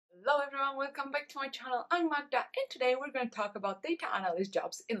Hello everyone, welcome back to my channel. I'm Magda and today we're going to talk about data analyst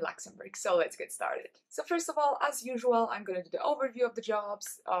jobs in Luxembourg. So let's get started. So first of all, as usual, I'm going to do the overview of the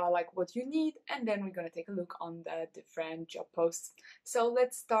jobs, like what you need, and then we're going to take a look on the different job posts. So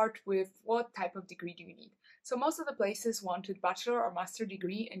let's start with what type of degree do you need. So most of the places wanted bachelor or master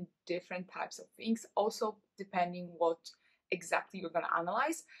degree in different types of things, also depending what exactly you're going to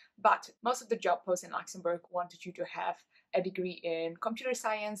analyze, but most of the job posts in Luxembourg wanted you to have a degree in computer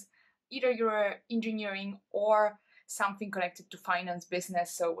science, either you're engineering or something connected to finance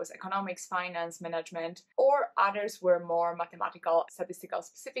business, so it was economics, finance, management, or others were more mathematical, statistical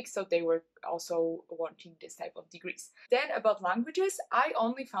specific, so they were also wanting this type of degrees. Then about languages, I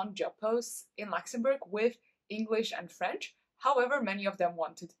only found job posts in Luxembourg with English and French, however many of them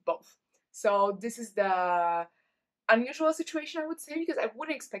wanted both. So this is the unusual situation, I would say, because I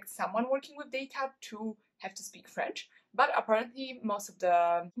wouldn't expect someone working with data to have to speak French, but apparently most of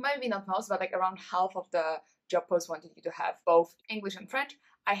the, maybe not most, but like around half of the job posts wanted you to have both English and French.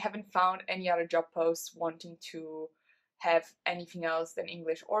 I haven't found any other job posts wanting to have anything else than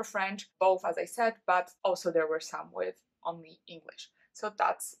English or French, both as I said, but also there were some with only English. So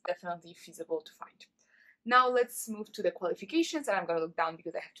that's definitely feasible to find. Now let's move to the qualifications, and I'm going to look down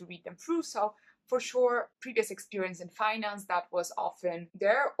because I have to read them through. So for sure, previous experience in finance, that was often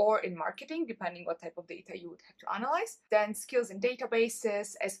there, or in marketing, depending what type of data you would have to analyze. Then skills in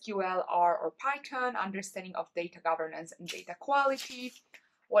databases, SQL, R, or Python, understanding of data governance and data quality.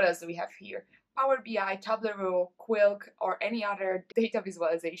 What else do we have here? Power BI, Tableau, Quilk, or any other data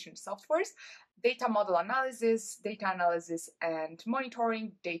visualization softwares. Data model analysis, data analysis and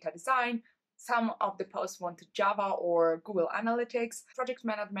monitoring, data design. Some of the posts wanted Java or Google Analytics, project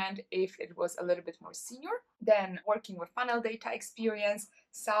management if it was a little bit more senior, then working with funnel data experience,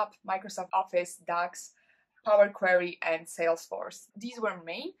 SAP, Microsoft Office, DAX, Power Query, and Salesforce. These were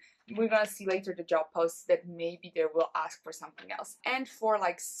main. We're gonna see later the job posts that maybe they will ask for something else. And for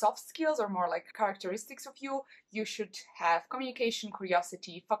like soft skills or more like characteristics of you, you should have communication,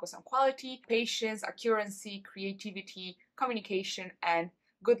 curiosity, focus on quality, patience, accuracy, creativity, communication, and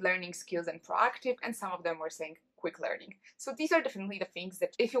good learning skills and proactive, and some of them were saying quick learning. So these are definitely the things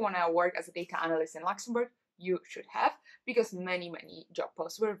that if you want to work as a data analyst in Luxembourg, you should have, because many job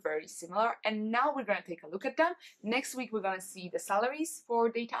posts were very similar. And now we're going to take a look at them. Next week we're going to see the salaries for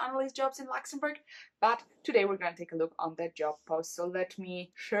data analyst jobs in Luxembourg, but today we're going to take a look on the job post. So let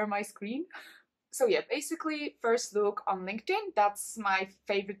me share my screen. So yeah, basically first look on LinkedIn. That's my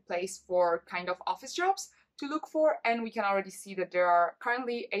favorite place for kind of office jobs to look for, and we can already see that there are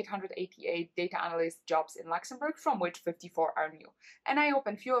currently 888 data analyst jobs in Luxembourg, from which 54 are new. And I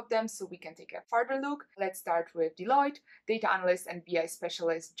opened a few of them so we can take a further look. Let's start with Deloitte, data analyst and BI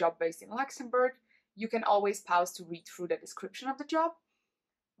specialist, job based in Luxembourg. You can always pause to read through the description of the job,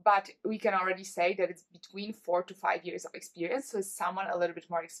 but we can already say that it's between 4 to 5 years of experience, so it's someone a little bit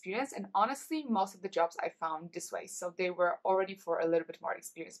more experienced. And honestly, most of the jobs I found this way, so they were already for a little bit more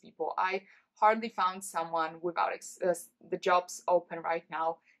experienced people. I hardly found someone without the jobs open right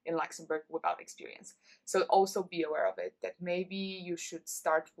now in Luxembourg without experience. So also be aware of it, that maybe you should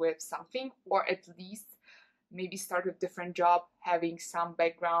start with something, or at least maybe start with different job, having some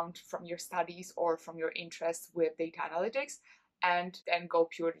background from your studies or from your interest with data analytics, and then go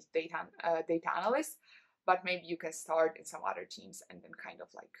purely data analyst. But maybe you can start in some other teams and then kind of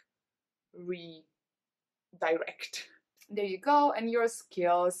like redirect. There you go, and your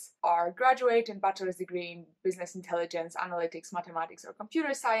skills are graduate and bachelor's degree in business intelligence, analytics, mathematics, or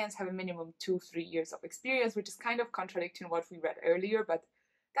computer science, have a minimum 2-3 years of experience, which is kind of contradicting what we read earlier, but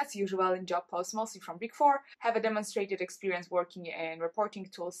that's usual in job posts, mostly from Big Four. Have a demonstrated experience working in reporting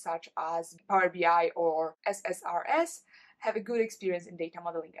tools such as Power BI or SSRS. Have a good experience in data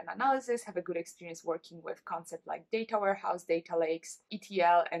modeling and analysis, have a good experience working with concepts like data warehouse, data lakes,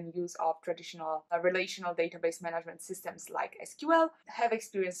 ETL, and use of traditional relational database management systems like SQL, have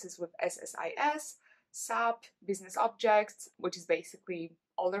experiences with SSIS, SAP, business objects, which is basically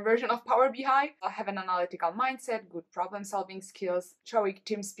older version of Power BI, have an analytical mindset, good problem-solving skills, showing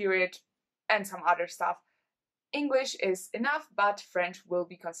team spirit, and some other stuff. English is enough, but French will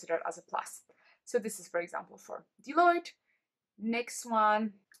be considered as a plus. So this is, for example, for Deloitte. Next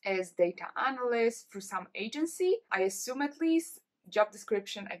one is data analyst through some agency, I assume at least. Job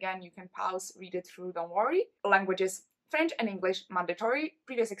description, again, you can pause, read it through, don't worry. Languages, French and English mandatory.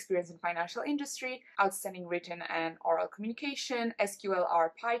 Previous experience in financial industry, outstanding written and oral communication, SQL,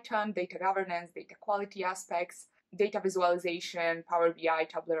 R, Python, data governance, data quality aspects, data visualization, Power BI,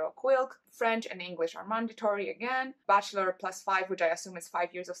 Tableau, Quilk. French and English are mandatory again. Bachelor +5, which I assume is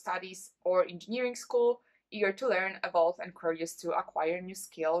 5 years of studies or engineering school. eager to learn, evolve, and curious to acquire new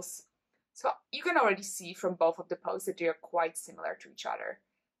skills. So you can already see from both of the posts that they are quite similar to each other.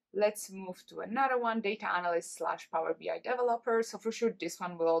 Let's move to another one, data analyst / Power BI developer. So for sure, this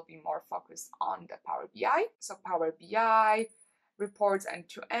one will be more focused on the Power BI. So Power BI, reports end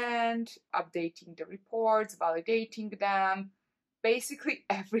to end, updating the reports, validating them, basically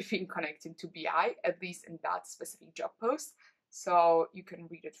everything connecting to BI, at least in that specific job post. So you can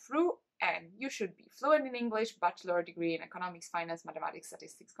read it through, and you should be fluent in English, bachelor degree in economics, finance, mathematics,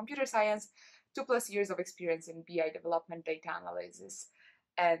 statistics, computer science, 2+ years of experience in BI development, data analysis,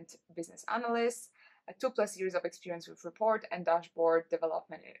 and business analyst, 2+ years of experience with report and dashboard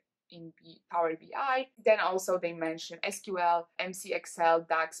development in Power BI. Then also they mention SQL, MC Excel,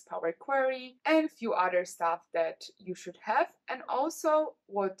 DAX, Power Query, and a few other stuff that you should have. And also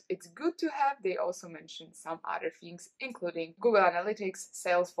what it's good to have, they also mention some other things, including Google Analytics,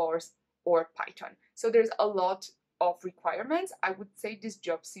 Salesforce, or Python. So there's a lot of requirements. I would say this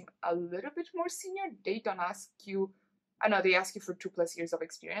job seems a little bit more senior. They don't ask you, I know they ask you for 2+ years of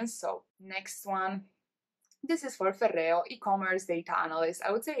experience. So next one, this is for Ferrero, e-commerce data analyst.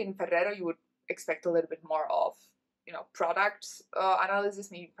 I would say in Ferrero you would expect a little bit more of, product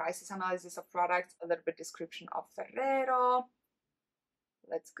analysis, maybe prices analysis of products, a little bit description of Ferrero.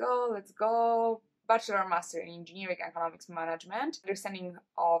 Let's go. Bachelor, master in engineering, economics, management, understanding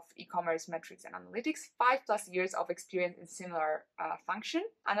of e-commerce metrics and analytics, 5+ years of experience in similar function,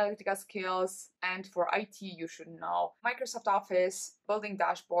 analytical skills, and for IT you should know Microsoft Office, building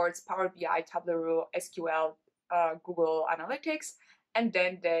dashboards, Power BI, Tableau, SQL, Google Analytics, and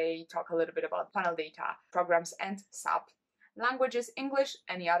then they talk a little bit about panel data, programs, and SAP. Languages, English,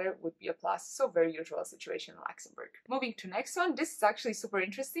 any other would be a plus, so very usual situation in Luxembourg. Moving to next one, this is actually super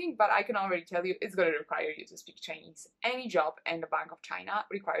interesting, but I can already tell you it's going to require you to speak Chinese. Any job in the Bank of China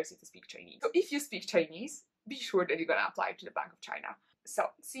requires you to speak Chinese. So if you speak Chinese, be sure that you're going to apply to the Bank of China. So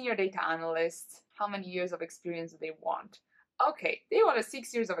senior data analyst, how many years of experience do they want? Okay, they want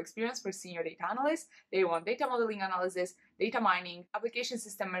 6 years of experience for senior data analyst. They want data modeling analysis, data mining, application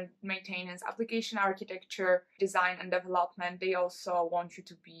system maintenance, application architecture, design and development. They also want you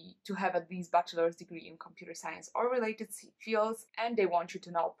to have at least bachelor's degree in computer science or related fields, and they want you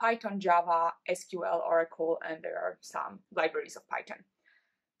to know Python, Java, SQL, Oracle, and there are some libraries of Python.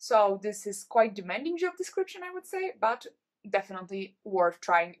 So this is quite demanding job description, I would say, but definitely worth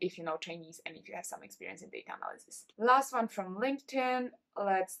trying if you know Chinese and if you have some experience in data analysis. Last one from LinkedIn.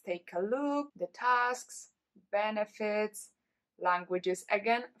 Let's take a look. The tasks, benefits, languages.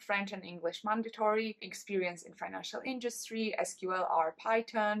 Again, French and English mandatory. Experience in financial industry, SQL or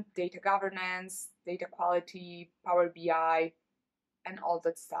Python, data governance, data quality, Power BI, and all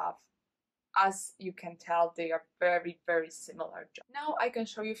that stuff. As you can tell, they are very, very similar jobs. Now I can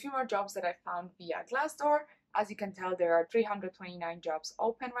show you a few more jobs that I found via Glassdoor. As you can tell, there are 329 jobs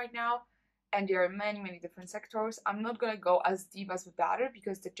open right now, and there are many, many different sectors. I'm not going to go as deep as with the other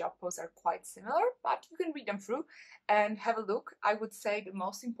because the job posts are quite similar, but you can read them through and have a look. I would say the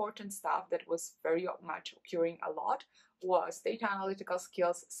most important stuff that was very much occurring a lot was data analytical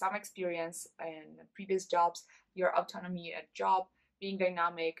skills, some experience in previous jobs, your autonomy at job, being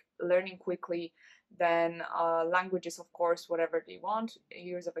dynamic, learning quickly, then languages, of course, whatever they want,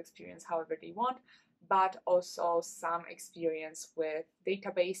 years of experience, however they want, but also some experience with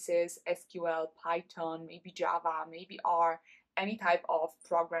databases, SQL, Python, maybe Java, maybe R, any type of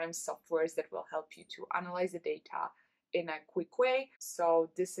programs, softwares that will help you to analyze the data in a quick way. So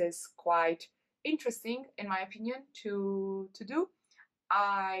this is quite interesting, in my opinion, to do.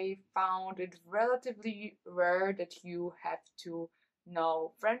 I found it relatively rare that you have to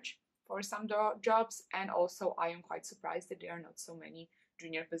know French for some jobs, and also I am quite surprised that there are not so many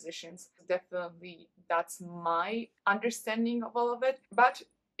junior positions. Definitely that's my understanding of all of it, but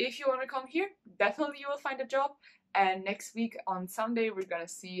if you want to come here, definitely you will find a job. And next week on Sunday we're gonna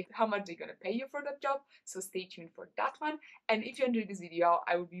see how much they're gonna pay you for that job, so stay tuned for that one. And if you enjoyed this video,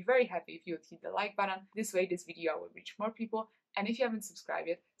 I would be very happy if you would hit the like button. This way this video will reach more people. And if you haven't subscribed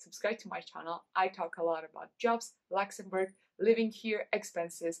yet, subscribe to my channel. I talk a lot about jobs, Luxembourg, living here,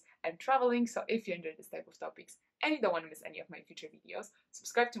 expenses, and traveling. So if you enjoy this type of topics and you don't want to miss any of my future videos,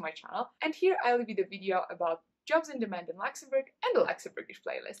 subscribe to my channel. And here I'll leave you the video about jobs in demand in Luxembourg and the Luxembourgish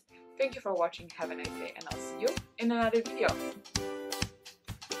playlist. Thank you for watching, have a nice day, and I'll see you in another video.